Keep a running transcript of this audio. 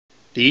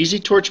The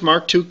EZ-Torch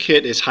Mark II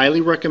kit is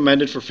highly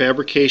recommended for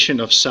fabrication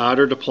of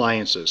soldered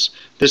appliances.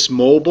 This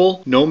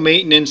mobile,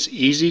 no-maintenance,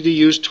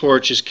 easy-to-use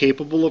torch is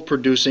capable of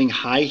producing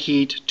high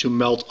heat to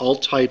melt all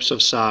types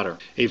of solder.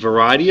 A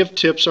variety of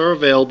tips are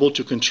available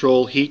to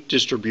control heat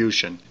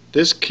distribution.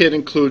 This kit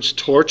includes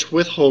torch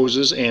with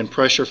hoses and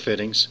pressure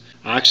fittings,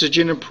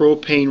 oxygen and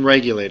propane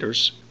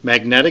regulators,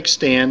 magnetic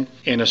stand,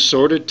 and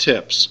assorted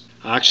tips.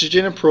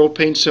 Oxygen and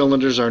propane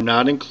cylinders are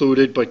not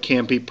included but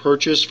can be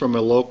purchased from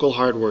a local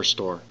hardware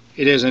store.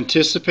 It is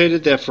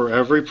anticipated that for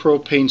every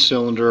propane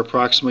cylinder,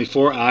 approximately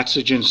 4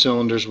 oxygen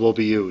cylinders will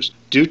be used.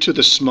 Due to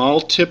the small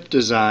tip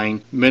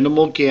design,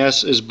 minimal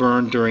gas is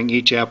burned during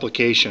each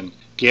application.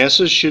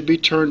 Gases should be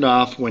turned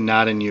off when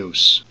not in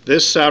use.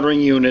 This soldering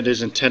unit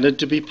is intended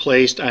to be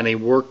placed on a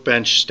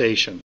workbench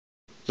station.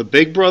 The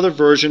Big Brother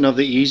version of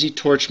the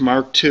EZ-Torch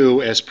Mark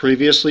II, as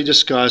previously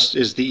discussed,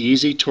 is the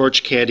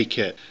EZ-Torch Caddy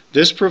Kit.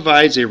 This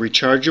provides a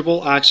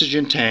rechargeable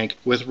oxygen tank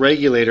with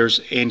regulators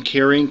and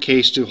carrying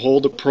case to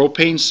hold the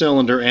propane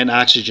cylinder and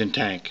oxygen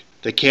tank.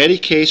 The caddy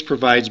case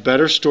provides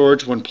better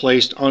storage when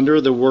placed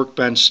under the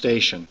workbench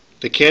station.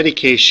 The caddy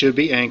case should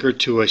be anchored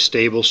to a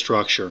stable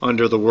structure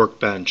under the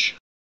workbench.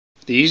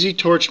 The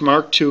EZ-Torch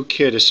Mark II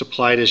kit is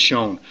supplied as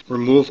shown.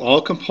 Remove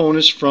all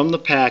components from the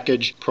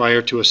package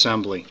prior to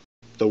assembly.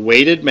 The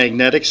weighted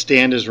magnetic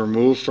stand is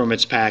removed from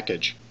its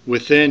package.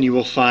 Within you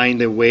will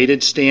find the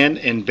weighted stand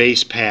and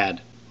base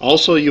pad.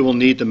 Also you will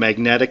need the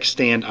magnetic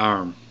stand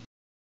arm.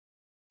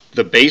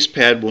 The base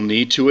pad will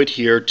need to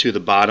adhere to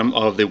the bottom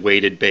of the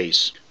weighted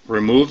base.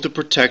 Remove the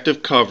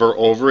protective cover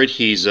over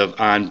adhesive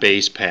on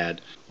base pad.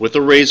 With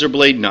a razor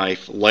blade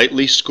knife,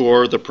 lightly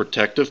score the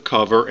protective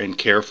cover and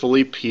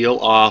carefully peel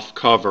off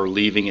cover,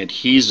 leaving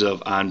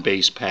adhesive on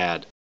base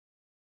pad.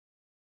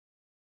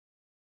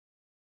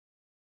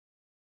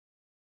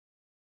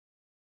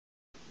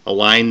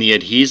 Align the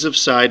adhesive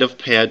side of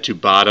pad to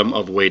bottom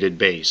of weighted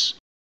base.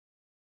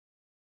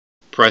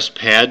 Press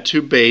pad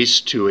to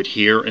base to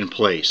adhere in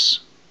place.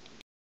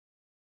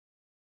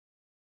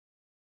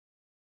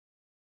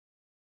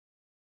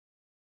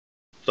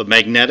 The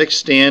magnetic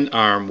stand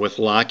arm with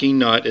locking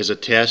nut is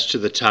attached to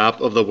the top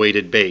of the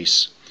weighted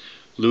base.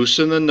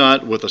 Loosen the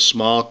nut with a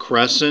small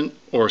crescent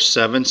or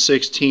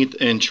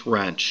 7/16 inch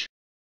wrench.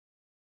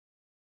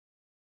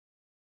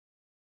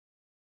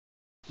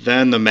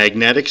 Then the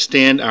magnetic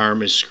stand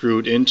arm is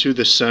screwed into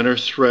the center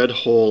thread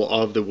hole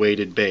of the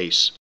weighted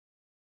base.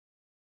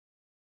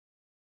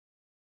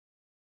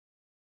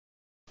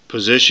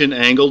 Position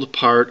angled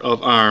part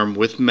of arm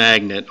with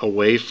magnet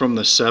away from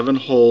the 7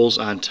 holes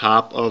on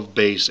top of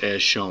base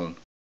as shown.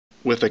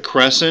 With a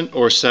crescent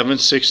or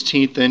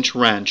 7/16 inch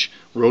wrench,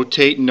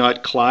 rotate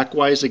nut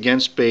clockwise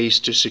against base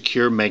to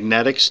secure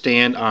magnetic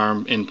stand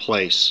arm in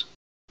place.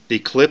 The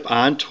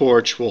clip-on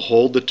torch will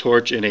hold the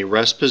torch in a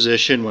rest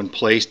position when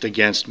placed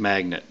against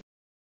magnet.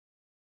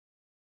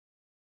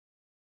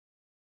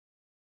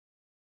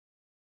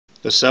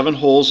 The 7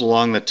 holes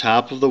along the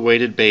top of the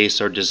weighted base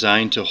are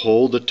designed to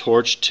hold the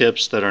torch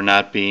tips that are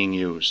not being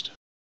used.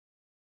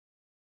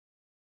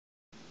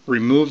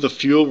 Remove the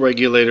fuel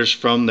regulators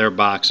from their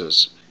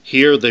boxes.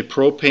 Here the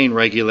propane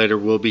regulator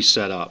will be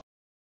set up.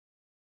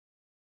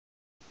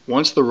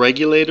 Once the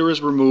regulator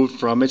is removed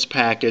from its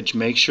package,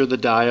 make sure the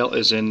dial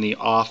is in the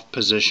off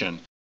position.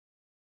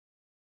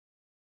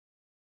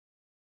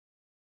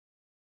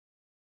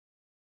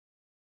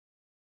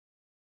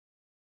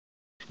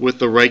 With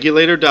the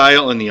regulator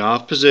dial in the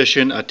off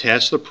position,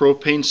 attach the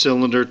propane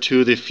cylinder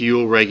to the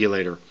fuel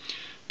regulator.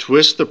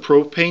 Twist the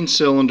propane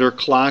cylinder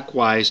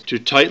clockwise to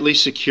tightly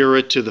secure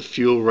it to the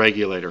fuel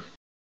regulator.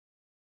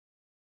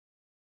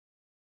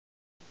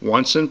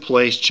 Once in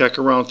place, check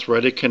around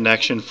threaded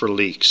connection for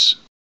leaks.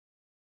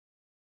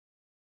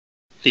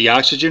 The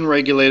oxygen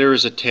regulator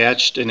is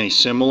attached in a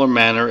similar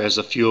manner as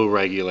the fuel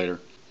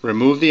regulator.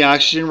 Remove the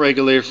oxygen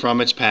regulator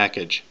from its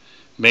package.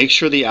 Make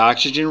sure the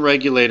oxygen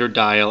regulator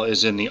dial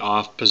is in the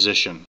off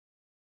position.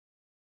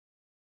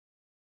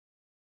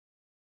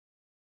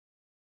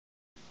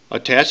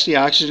 Attach the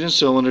oxygen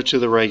cylinder to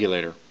the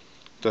regulator.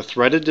 The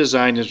threaded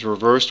design is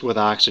reversed with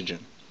oxygen.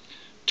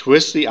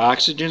 Twist the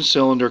oxygen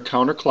cylinder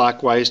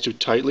counterclockwise to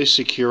tightly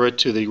secure it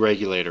to the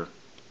regulator.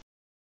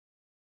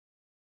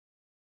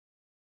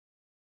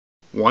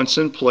 Once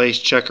in place,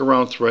 check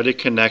around threaded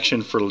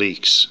connection for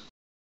leaks.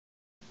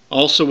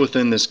 Also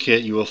within this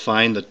kit you will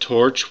find the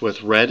torch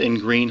with red and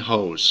green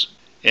hose.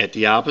 At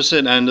the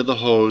opposite end of the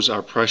hose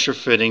are pressure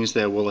fittings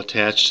that will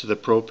attach to the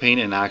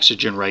propane and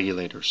oxygen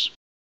regulators.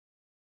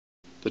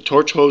 The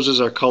torch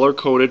hoses are color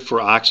coded for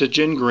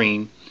oxygen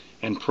green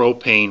and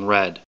propane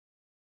red.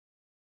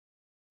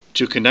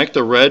 To connect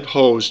the red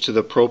hose to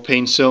the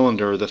propane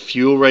cylinder, the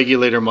fuel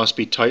regulator must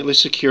be tightly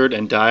secured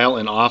and dial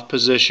in off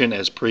position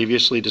as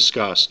previously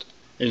discussed.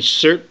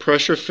 Insert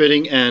pressure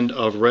fitting end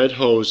of red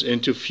hose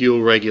into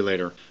fuel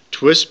regulator.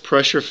 Twist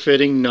pressure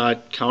fitting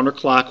nut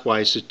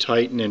counterclockwise to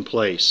tighten in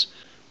place.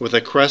 With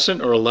a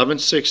crescent or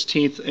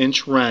 11/16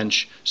 inch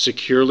wrench,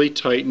 securely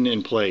tighten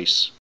in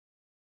place.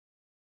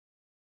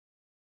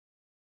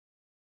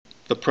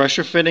 The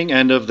pressure fitting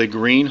end of the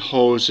green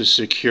hose is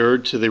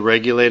secured to the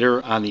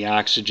regulator on the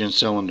oxygen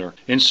cylinder.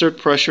 Insert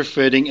pressure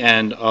fitting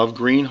end of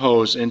green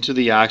hose into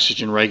the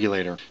oxygen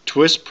regulator.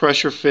 Twist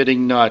pressure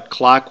fitting nut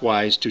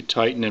clockwise to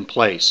tighten in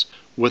place.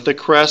 With a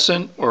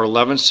crescent or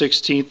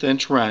 11/16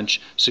 inch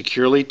wrench,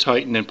 securely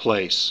tighten in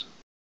place.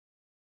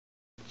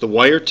 The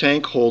wire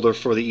tank holder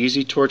for the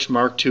Easy Torch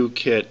Mark II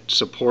kit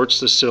supports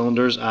the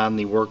cylinders on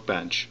the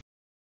workbench.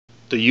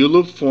 The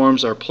U-loop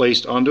forms are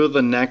placed under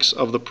the necks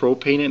of the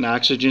propane and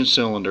oxygen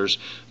cylinders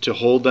to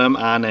hold them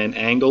on an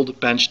angled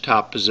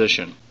benchtop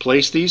position.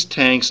 Place these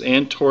tanks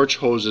and torch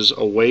hoses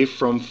away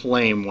from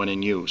flame when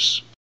in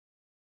use.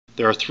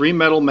 There are 3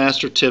 metal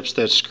master tips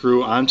that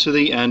screw onto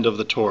the end of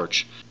the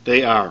torch.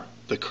 They are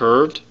the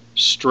curved,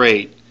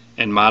 straight,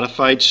 and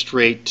modified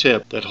straight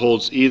tip that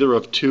holds either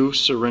of 2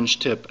 syringe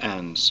tip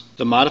ends.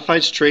 The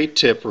modified straight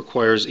tip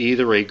requires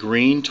either a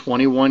green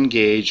 21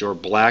 gauge or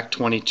black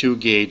 22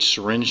 gauge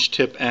syringe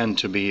tip end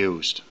to be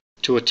used.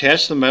 To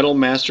attach the metal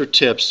master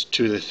tips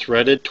to the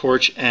threaded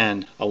torch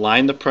end,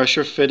 align the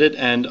pressure fitted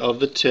end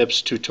of the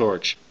tips to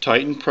torch.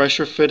 Tighten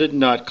pressure fitted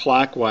nut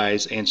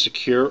clockwise and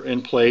secure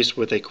in place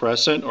with a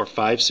crescent or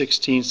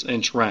 5/16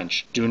 inch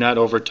wrench. Do not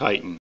over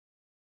tighten.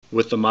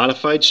 With the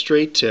modified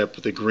straight tip,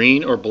 the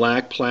green or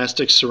black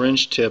plastic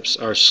syringe tips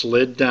are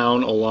slid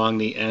down along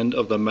the end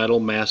of the metal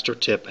master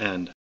tip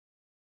end.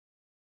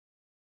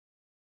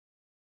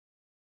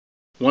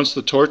 Once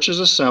the torch is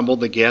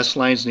assembled, the gas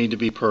lines need to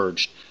be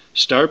purged.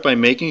 Start by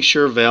making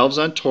sure valves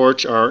on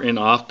torch are in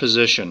off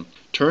position.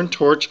 Turn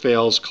torch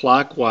valves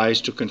clockwise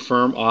to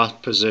confirm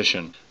off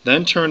position.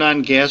 Then turn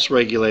on gas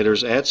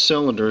regulators at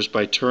cylinders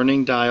by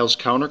turning dials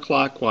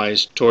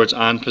counterclockwise towards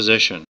on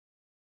position.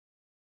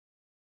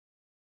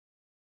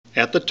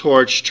 At the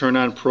torch, turn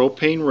on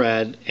propane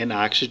red and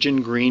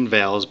oxygen green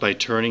valves by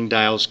turning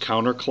dials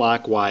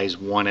counterclockwise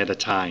one at a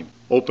time.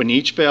 Open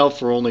each valve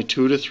for only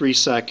 2 to 3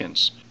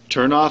 seconds.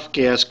 Turn off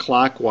gas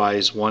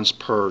clockwise once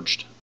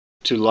purged.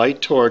 To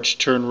light torch,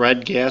 turn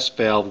red gas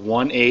valve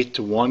 1/8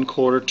 to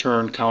 1/4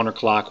 turn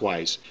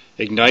counterclockwise.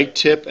 Ignite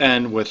tip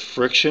end with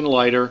friction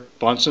lighter,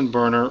 Bunsen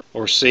burner,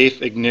 or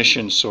safe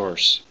ignition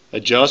source.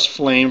 Adjust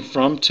flame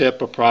from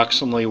tip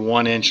approximately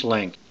 1 inch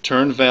length.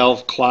 Turn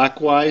valve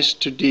clockwise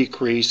to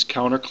decrease,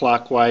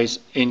 counterclockwise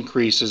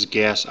increases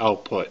gas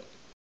output.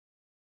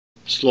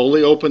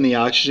 Slowly open the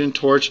oxygen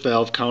torch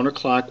valve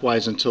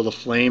counterclockwise until the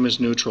flame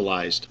is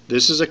neutralized.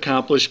 This is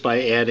accomplished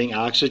by adding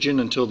oxygen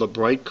until the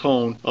bright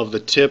cone of the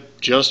tip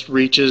just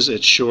reaches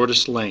its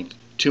shortest length.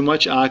 Too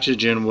much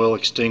oxygen will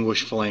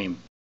extinguish flame.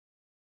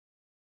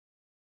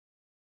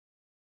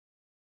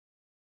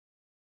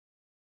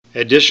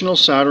 Additional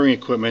soldering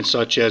equipment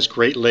such as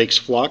Great Lakes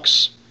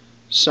flux,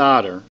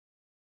 solder,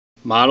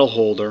 model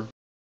holder,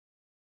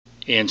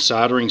 and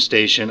soldering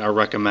station are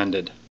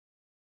recommended.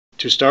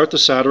 To start the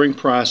soldering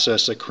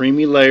process, a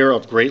creamy layer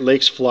of Great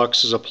Lakes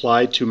flux is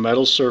applied to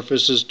metal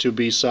surfaces to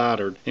be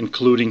soldered,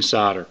 including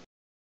solder.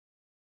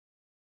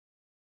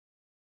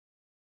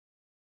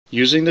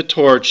 Using the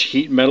torch,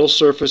 heat metal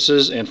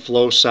surfaces and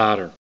flow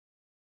solder.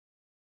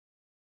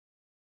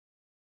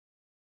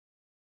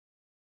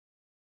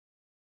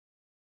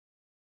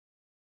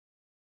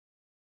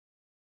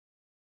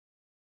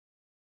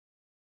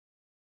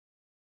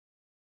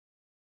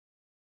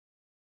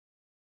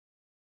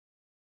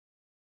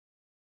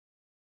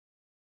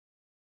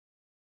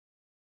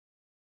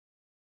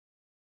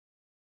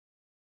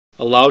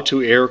 Allow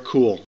to air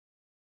cool.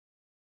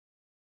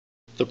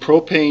 The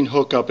propane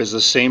hookup is the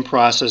same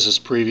process as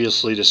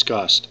previously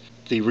discussed.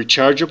 The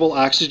rechargeable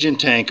oxygen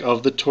tank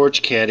of the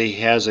torch caddy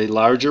has a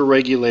larger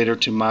regulator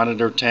to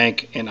monitor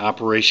tank and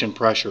operation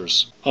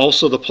pressures.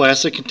 Also, the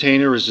plastic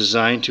container is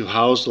designed to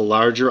house the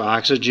larger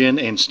oxygen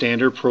and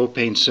standard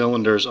propane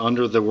cylinders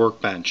under the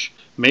workbench.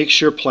 Make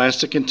sure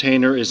plastic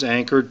container is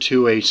anchored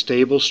to a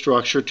stable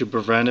structure to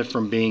prevent it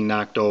from being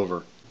knocked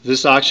over.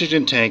 This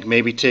oxygen tank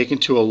may be taken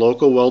to a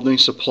local welding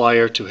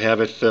supplier to have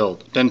it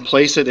filled. Then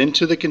place it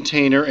into the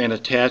container and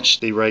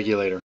attach the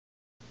regulator.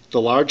 The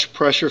large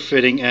pressure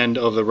fitting end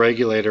of the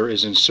regulator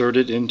is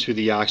inserted into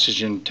the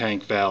oxygen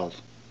tank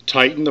valve.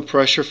 Tighten the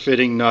pressure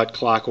fitting nut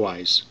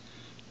clockwise.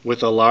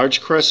 With a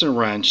large crescent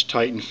wrench,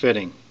 tighten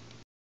fitting.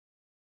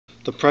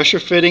 The pressure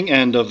fitting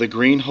end of the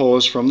green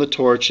hose from the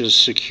torch is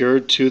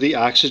secured to the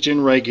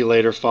oxygen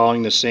regulator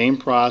following the same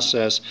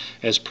process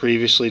as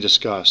previously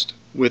discussed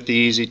with the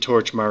Easy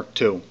Torch Mark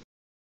II.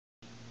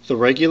 The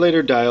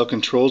regulator dial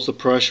controls the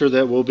pressure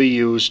that will be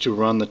used to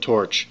run the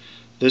torch.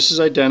 This is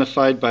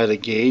identified by the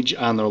gauge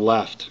on the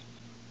left.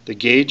 The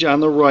gauge on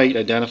the right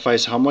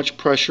identifies how much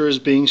pressure is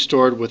being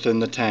stored within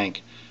the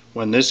tank.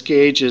 When this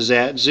gauge is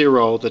at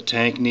 0, the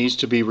tank needs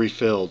to be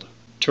refilled.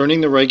 Turning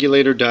the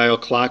regulator dial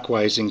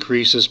clockwise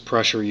increases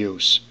pressure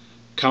use.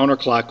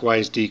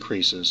 Counterclockwise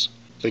decreases.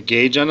 The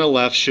gauge on the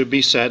left should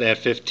be set at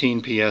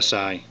 15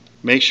 psi.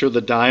 Make sure the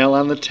dial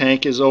on the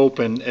tank is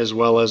open as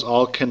well as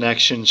all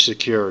connections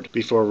secured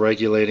before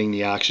regulating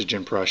the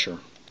oxygen pressure.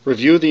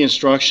 Review the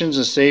instructions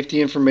and safety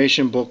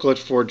information booklet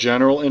for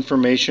general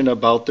information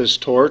about this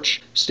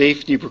torch,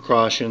 safety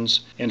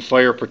precautions, and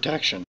fire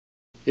protection.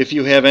 If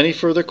you have any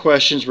further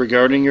questions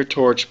regarding your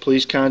torch,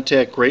 please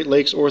contact Great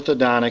Lakes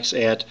Orthodontics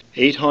at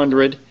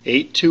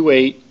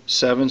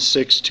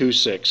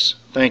 800-828-7626.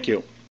 Thank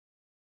you.